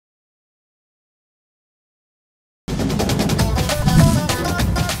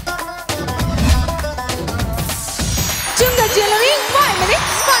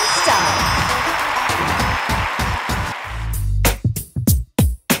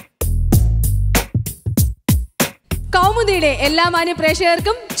കൗമുദിയുടെ എല്ലാ മാന്യ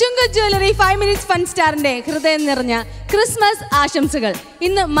പ്രേക്ഷകർക്കും ചുങ്കത് ജ്വല്ലറി 5 മിനിറ്റ്സ് ഫൺ സ്റ്റാറിന്റെ ഹൃദയം നിറഞ്ഞ ക്രിസ്മസ് ആശംസകൾ.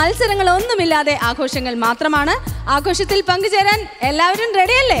 ഇന്ന് മത്സരങ്ങളൊന്നുമില്ലാതെ ആഘോഷങ്ങൾ മാത്രമാണ്. ആഘോഷത്തിൽ പങ്കുചേരാൻ എല്ലാവരും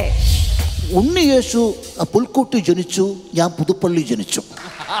റെഡിയല്ലേ? ഉണ്ണിയേശു പുൽക്കൂട്ടി ജനിച്ചു, ഞാൻ പുതുപ്പള്ളി ജനിച്ചു.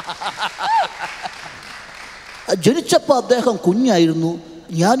 ജനിച്ചപ്പോൾ അദ്ദേഹം കുഞ്ഞായിരുന്നു,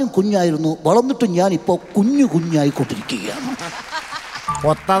 ഞാനും കുഞ്ഞായിരുന്നു. വളർന്നിട്ട് ഞാനിപ്പോൾ കുഞ്ഞായിക്കൊണ്ടിരിക്കുകയാണ്.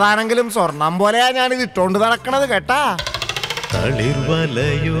 ഒത്തതാണെങ്കിലും സ്വർണം പോലെയാ ഞാനിത് ഇട്ടോണ്ട് നടക്കണത് കേട്ടാ.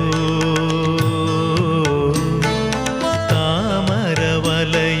 തളിർവലയോ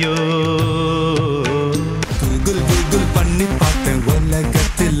താമരവലയോ ഗൂഗിൾ പണി പാട്ട്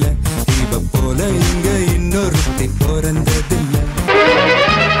ഉലകത്തില്ല ഇവ പോലെ ഇങ്ങ ഇന്നൊരുത്തി പോരന്തതില്ല.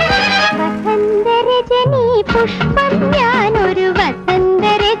 വസന്തരജനി പുഷ്പം ഞാനൊരു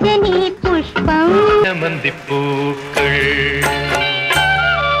വസന്തരജനി പുഷ്പം. ചമന്തിപ്പൂക്കൾ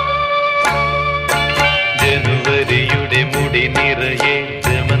ജനുവരിയുടെ മുടി നിറയെ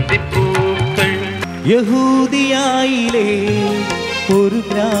ചമന്തിപ്പൂക്കൾ. യഹൂദിയായിലെ ഒരു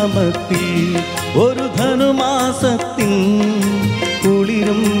ഗ്രാമത്തിൽ ഒരു ധനുമാസത്തിൻ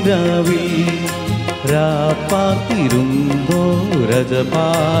കുളിരും രാവിൽ രാപ്പാത്തിരുമ്പോ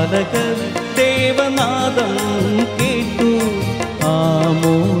രജപാലകർ ദേവനാദം കേട്ടു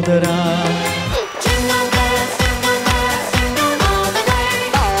ആമോദരാ.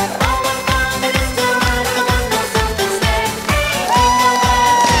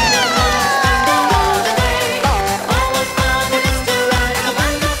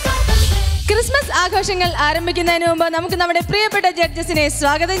 ആഘോഷങ്ങൾ ആരംഭിക്കുന്നതിന് മുമ്പ് നമുക്ക് നമ്മുടെ പ്രിയപ്പെട്ട ജഡ്ജസിനെ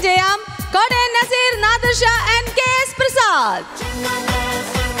സ്വാഗതം ചെയ്യാം. Kottayam Naseer, Nadir Shah and KS Prasad.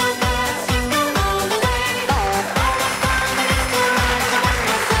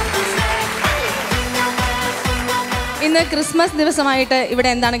 ഇന്ന് ക്രിസ്മസ് ദിവസമായിട്ട് ഇവിടെ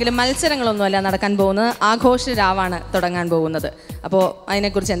എന്താണെങ്കിലും മത്സരങ്ങളൊന്നുമല്ല നടക്കാൻ പോകുന്നത്, ആഘോഷ രാവാണ് തുടങ്ങാൻ പോകുന്നത്. അപ്പോൾ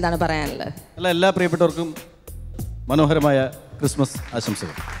അതിനെക്കുറിച്ച് എന്താണ് പറയാനുള്ളത്? എല്ലാ പ്രിയപ്പെട്ടവർക്കും മനോഹരമായ ക്രിസ്മസ്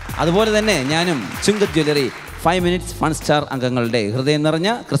ആശംസകൾ. അതുപോലെ തന്നെ ഞാനും Chungath jewellery 5 minutes fun star അംഗങ്ങളുടെ ഹൃദയം നിറഞ്ഞ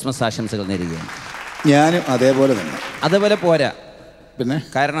ക്രിസ്മസ് ആശംസകൾ നേരുകയാണ്. ഞാനും അതേപോലെ തന്നെ. അതേപോലെ പോരാ, പിന്നെ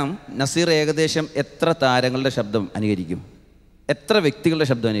കാരണം നസീർ ഏകദേശം എത്ര താരങ്ങളുടെ ശബ്ദം അനുകരിക്കും, എത്ര വ്യക്തികളുടെ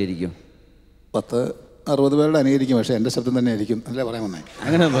ശബ്ദം അനുകരിക്കും? 10-60 പേരുടെ അനുകരിക്കും. പക്ഷേ എൻ്റെ ശബ്ദം തന്നെ ആയിരിക്കും. അല്ലേ പറയാൻ വന്നേ?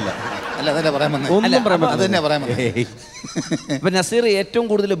 അങ്ങനെയൊന്നുമല്ല. അല്ല, അതല്ലേ പറയാൻ വന്നേ? അത് തന്നെ പറയാൻ വന്നേ. ഇപ്പം നസീർ ഏറ്റവും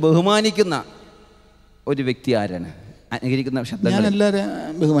കൂടുതൽ ബഹുമാനിക്കുന്ന ഒരു വ്യക്തി ആരാണ്? അനുകരിക്കുന്ന ശബ്ദം ഞാൻ എല്ലാവരെയും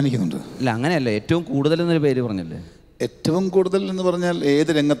ബഹുമാനിക്കുന്നുണ്ട്. അല്ല, അങ്ങനെയല്ല, ഏറ്റവും കൂടുതൽ എന്നൊരു പേര് പറഞ്ഞല്ലേ? ഏറ്റവും കൂടുതൽ എന്ന് പറഞ്ഞാൽ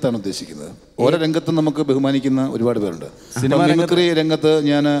ഏത് രംഗത്താണ് ഉദ്ദേശിക്കുന്നത്? ഓരോ രംഗത്തും നമുക്ക് ബഹുമാനിക്കുന്ന ഒരുപാട് പേരുണ്ട്. മിമിക്രി രംഗത്ത്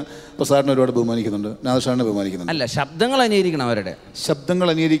ഞാൻ പ്രസാദിനെ ഒരുപാട് ബഹുമാനിക്കുന്നുണ്ട്, നാദിർ ഷാനെ ബഹുമാനിക്കുന്നുണ്ട്. അല്ല, ശബ്ദങ്ങൾ അനുകരിക്കണം. അവരുടെ ശബ്ദങ്ങൾ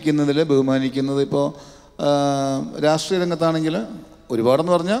അനുകരിക്കുന്നതിൽ ബഹുമാനിക്കുന്നത് ഇപ്പോൾ രാഷ്ട്രീയ രംഗത്താണെങ്കിൽ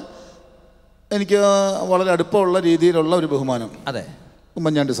ഒരുപാടെന്ന് പറഞ്ഞാൽ എനിക്ക് വളരെ അടുപ്പമുള്ള രീതിയിലുള്ള ഒരു ബഹുമാനം അതെ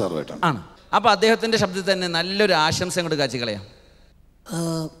ഉമ്മൻചാണ്ടി സാറുമായിട്ടാണ്. ആണ്. അപ്പോൾ അദ്ദേഹത്തിൻ്റെ ശബ്ദത്തിൽ തന്നെ നല്ലൊരു ആശംസ കൊണ്ട് കാച്ചി കളയാം.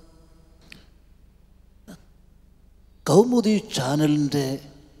 കൗമുദി ചാനലിൻ്റെ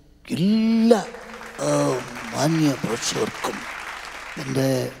എല്ലാ മാന്യ പ്രേക്ഷകർക്കും എൻ്റെ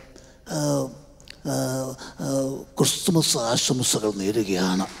ക്രിസ്മസ് ആശംസകൾ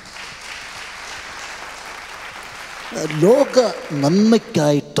നേരുകയാണ്. ലോക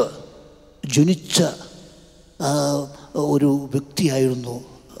നന്മയ്ക്കായിട്ട് ജനിച്ച ഒരു വ്യക്തിയായിരുന്നു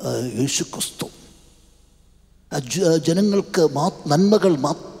യേശു ക്രിസ്തു. ജനങ്ങൾക്ക് നന്മകൾ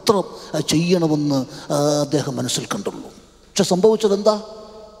മാത്രം ചെയ്യണമെന്ന് അദ്ദേഹം മനസ്സിൽ കണ്ടുള്ളൂ. പക്ഷെ സംഭവിച്ചത് എന്താ?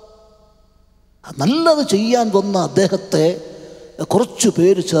 നല്ലത് ചെയ്യാൻ വന്ന അദ്ദേഹത്തെ കുറച്ചു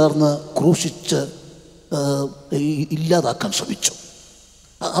പേര് ചേർന്ന് ക്രൂശിച്ച് ഇല്ലാതാക്കാൻ ശ്രമിച്ചു.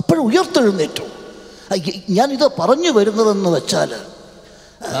 അപ്പോഴും ഉയർത്തെഴുന്നേറ്റു. ഞാനിത് പറഞ്ഞു വരുന്നതെന്ന് വെച്ചാൽ,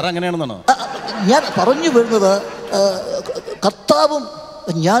 അങ്ങനെയാണെന്നാണോ ഞാൻ പറഞ്ഞു വരുന്നത്, കർത്താവും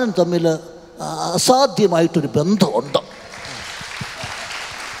ഞാനും തമ്മിൽ അസാധ്യമായിട്ടൊരു ബന്ധമുണ്ട്.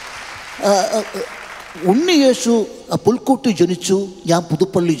 ഉണ്ണിയേശു പുൽക്കൂട്ടി ജനിച്ചു, ഞാൻ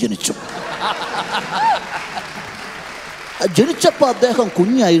പുതുപ്പള്ളി ജനിച്ചു. ജനിച്ചപ്പോൾ അദ്ദേഹം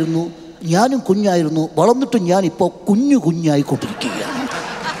കുഞ്ഞായിരുന്നു, ഞാനും കുഞ്ഞായിരുന്നു. വളർന്നിട്ട് ഞാനിപ്പോൾ കുഞ്ഞായിക്കൊണ്ടിരിക്കുകയാണ്.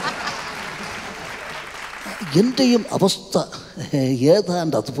 എൻ്റെയും അവസ്ഥ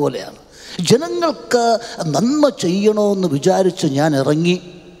ഏതാണ്ട് അതുപോലെയാണ്. ജനങ്ങൾക്ക് നന്മ ചെയ്യണമെന്ന് വിചാരിച്ച് ഞാൻ ഇറങ്ങി.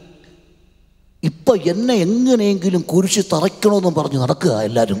 ഇപ്പം എന്നെ എങ്ങനെയെങ്കിലും കുരിശി തറയ്ക്കണമെന്നും പറഞ്ഞ് നടക്കുക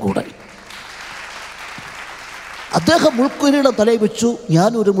എല്ലാവരും കൂടെ. അദ്ദേഹം മുൾക്കിരീടം തലയിൽ വെച്ചു,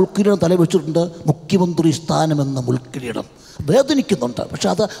 ഞാനൊരു മുൾക്കിരീടം തലയിൽ വെച്ചിട്ടുണ്ട്. മുഖ്യമന്ത്രി സ്ഥാനമെന്ന മുൾക്കിരീടം വേദനിക്കുന്നുണ്ട്. പക്ഷെ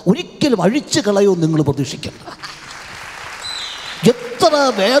അത് ഒരിക്കലും അഴിച്ചു കളയുമെന്ന് നിങ്ങൾ പ്രതീക്ഷിക്കണ്ട. എത്ര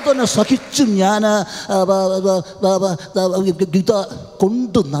വേദന സഹിച്ചും ഞാൻ ഇത്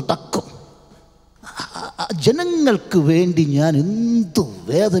കൊണ്ട് നടക്കും. ജനങ്ങൾക്ക് വേണ്ടി ഞാൻ എന്തു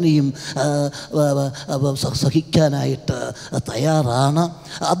വേദനയും സഹിക്കാനായിട്ട് തയ്യാറാണ്.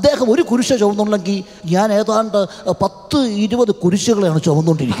 അദ്ദേഹം ഒരു കുരിശ ചുമന്നുണ്ടെങ്കിൽ ഞാൻ ഏതാണ്ട് 10-20 കുരിശുകളെയാണ്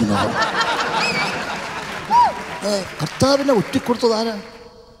ചുമന്നുകൊണ്ടിരിക്കുന്നത്. കർത്താവിനെ ഒറ്റിക്കൊടുത്തതാരാ?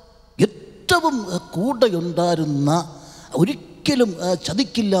 ഏറ്റവും കൂടെയുണ്ടായിരുന്ന, ഒരിക്കലും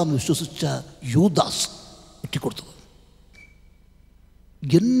ചതിക്കില്ല എന്ന് വിശ്വസിച്ച യൂദാസ് ഒറ്റിക്കൊടുത്തത്.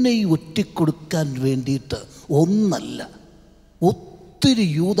 എന്നെ ഒറ്റിക്കൊടുക്കാൻ വേണ്ടിയിട്ട് ഒന്നല്ല, ഒത്തിരി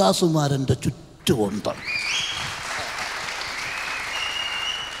യൂദാസുമാരെൻ്റെ ചുറ്റുമുണ്ട്.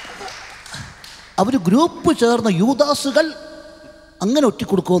 അവർ ഗ്രൂപ്പ് ചേർന്ന യൂദാസുകൾ അങ്ങനെ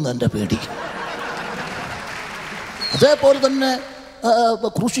ഒറ്റിക്കൊടുക്കുമെന്ന് എൻ്റെ പേടി. അതേപോലെ തന്നെ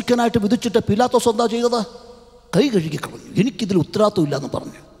ക്രൂശിക്കാനായിട്ട് വിധിച്ചിട്ട് പിലാത്തോസ് എന്താ ചെയ്തത്? കൈ കഴുകി കളഞ്ഞു. എനിക്കിതിൽ ഉത്തരവാദിത്വം ഇല്ലയെന്ന്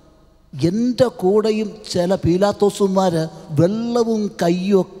പറഞ്ഞു. എൻ്റെ കൂടെയും ചില പീലാത്തോസുമാർ വെള്ളവും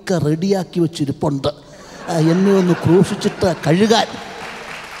കയ്യും ഒക്കെ റെഡിയാക്കി വെച്ചിരിപ്പുണ്ട് എന്നെ ഒന്ന് ക്രൂശിച്ചിട്ട് കഴുകാൻ.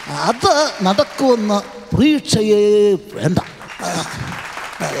 അത് നടക്കുമെന്ന് പ്രതീക്ഷയേ വേണ്ട.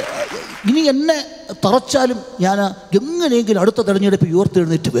 ഇനി എന്നെ തറച്ചാലും ഞാൻ എങ്ങനെയെങ്കിലും അടുത്ത തെരഞ്ഞെടുപ്പ്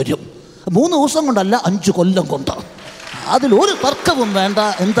ഉയർത്തെഴുന്നേറ്റ് വരും. 3 ദിവസം കൊണ്ടല്ല, 5 കൊല്ലം കൊണ്ട്. അതിലൊരു തർക്കവും വേണ്ട.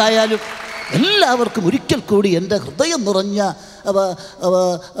 എന്തായാലും എല്ലാവർക്കും ഒരിക്കൽ കൂടി എൻ്റെ ഹൃദയം നിറഞ്ഞ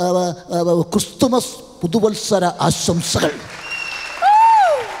ക്രിസ്തുമസ് പുതുവത്സര ആശംസകൾ.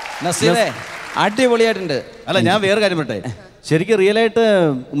 അടിപൊളിയായിട്ടുണ്ട്. അല്ല, ഞാൻ വേറെ കാര്യം പറയട്ടെ. ശരിക്കും റിയലായിട്ട്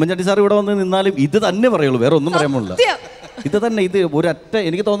ഉമ്മൻചാണ്ടി സാർ ഇവിടെ വന്ന് നിന്നാലും ഇത് തന്നെ പറയുള്ളൂ, വേറെ ഒന്നും പറയാൻ പാടില്ല. ഇത് തന്നെ, ഇത് ഒരൊറ്റ,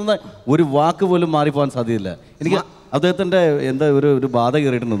 എനിക്ക് തോന്നുന്ന ഒരു വാക്ക് പോലും മാറിപ്പോകാൻ സാധ്യതയില്ല. എനിക്ക് അദ്ദേഹത്തിൻ്റെ എന്താ ഒരു ബാധ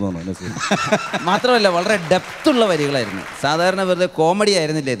കയറിയിട്ടുണ്ടെന്ന് തോന്നുന്നു. മാത്രമല്ല വളരെ ഡെപ്തുള്ള വരികളായിരുന്നു. സാധാരണ വെറുതെ കോമഡി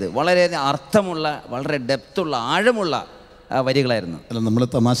ആയിരുന്നില്ല, ഇത് വളരെ അർത്ഥമുള്ള, വളരെ ഡെപ്തുള്ള, ആഴമുള്ള വരികളായിരുന്നു. അല്ല, നമ്മൾ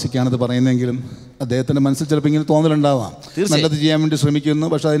തമാശയ്ക്കാണിത് പറയുന്നതെങ്കിലും അദ്ദേഹത്തിൻ്റെ മനസ്സിൽ ചിലപ്പോൾ ഇങ്ങനെ തോന്നലുണ്ടാവാം, നല്ലത് ചെയ്യാൻ വേണ്ടി ശ്രമിക്കുന്നു,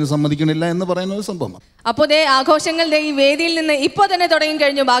 പക്ഷെ അതിന് സമ്മതിക്കണില്ല എന്ന് പറയുന്ന ഒരു സംഭവം. അപ്പോൾ ആഘോഷങ്ങളുടെ ഈ വേദിയിൽ നിന്ന് ഇപ്പോൾ തന്നെ തുടങ്ങി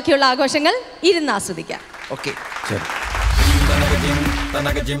കഴിഞ്ഞു. ബാക്കിയുള്ള ആഘോഷങ്ങൾ ഇരുന്ന് ആസ്വദിക്കാം. Okay,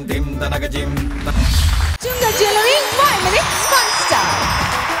 ചുങ്ക jewellery 5 minutes fun star.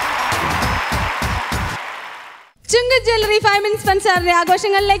 ചുങ്ക jewellery 5 minutes fun starന്റെ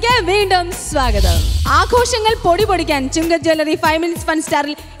ആഘോഷങ്ങളിലേക്ക് വീണ്ടും സ്വാഗതം. ആഘോഷങ്ങൾ പൊടി പൊടിക്കാൻ ചുങ്ക ജ്വല്ലറി 5 minutes fun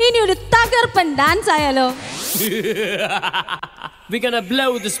starൽ ഇനി ഒരു തകർപ്പൻ ഡാൻസ് ആയാലോ? We're gonna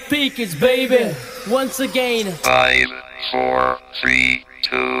blow the speakers, baby, once again. 5, 4, 3,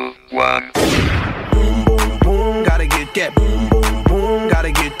 2, 1. Boom, boom, boom, gotta get that. Boom, boom, boom,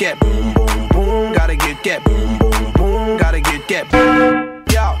 gotta get that. Boom, boom, boom, gotta get that. Boom, boom, boom, gotta get that.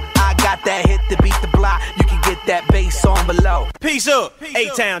 Yo, I got that hit to beat the block. You can get that bass on below. Peace up,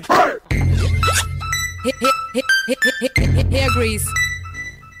 A-Town. Hair grease.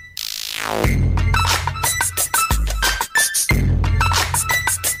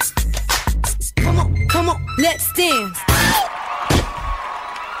 Come on, let's dance.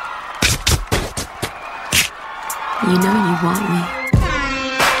 You know you want me.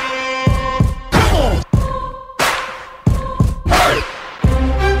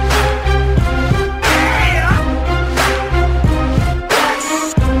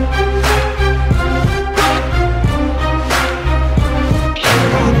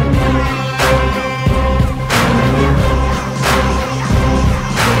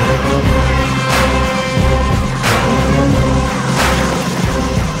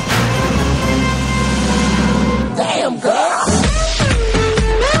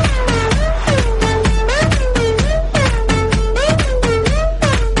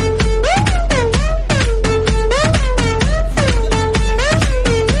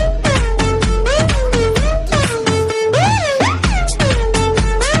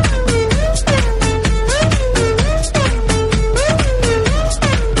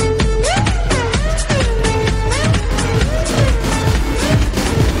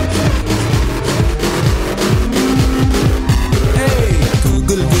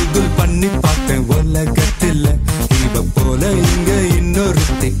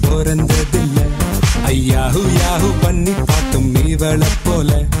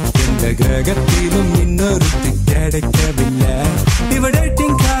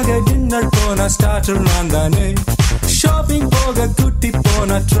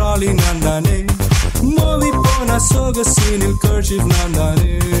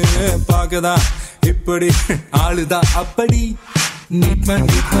 Uppity, meet my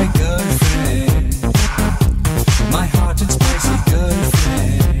girlfriend, my hot and spicy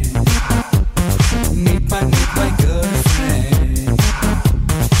girlfriend. Meet my girlfriend,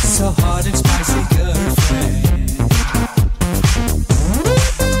 so hot and spicy girlfriend.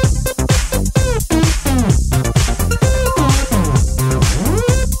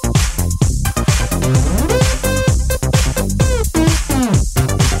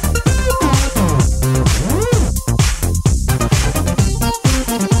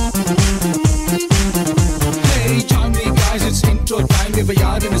 இவ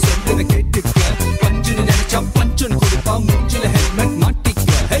யாருன்னு சொல்லுன கேட்டுக்க பஞ்சுன்னு நினைச்சா பஞ்சுன்னு கொடுப்பா மூஞ்சில helmet மாட்டிக்க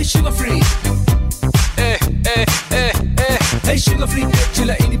Hey sugar free Hey sugar free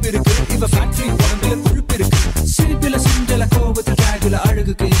பேச்சில இனிப்பு இருக்கு இவ ஃபேட் ஃப்ரீ உடம்புல கொழுப்பு இருக்கு சிரிப்பில சிண்டல கோபத்தில் டிராகுல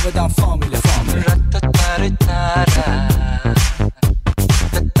அழகுக்கு இவதான் formula ரத்தத்தாரே Tara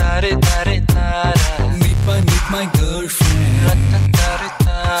தத்தாரே Taare Tara Meet my girlfriend ரத்தத்தாரே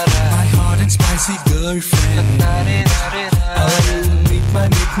Tara My hot and spicy girlfriend தத்தாரே Taare Tara Meet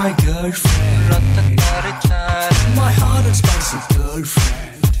my girlfriend ரத்தத்தாரே Tara My hot and spicy girlfriend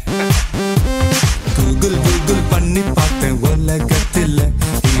Google பண்ணி பார்த்தேன் உலகத்தில்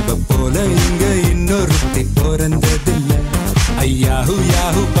இவ போல இங்க இன்னொருத்தி பிறந்ததில்லை ஐயாஹு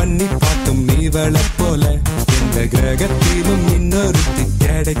யாஹு பண்ணி பார்த்தும் இவள போல எந்த கிரகத்திலும் இன்னொருத்தி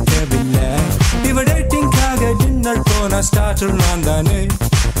கிடைக்கவில்லை இவ டேட்டிங்காக டின்னர் போனா ஸ்டார்டர் நான் தானே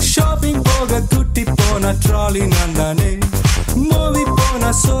ஷாப்பிங் போக குட்டி போனா ட்ராலி நான் தானே மூவி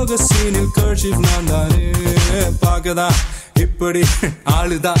போனா சோக சீனில் கர்ஷிப் நான் தானே பார்க்கதான் இப்படி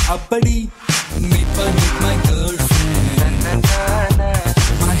ஆளுதான் அப்படி Meet my girlfriend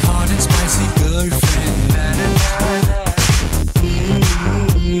My hot and spicy girlfriend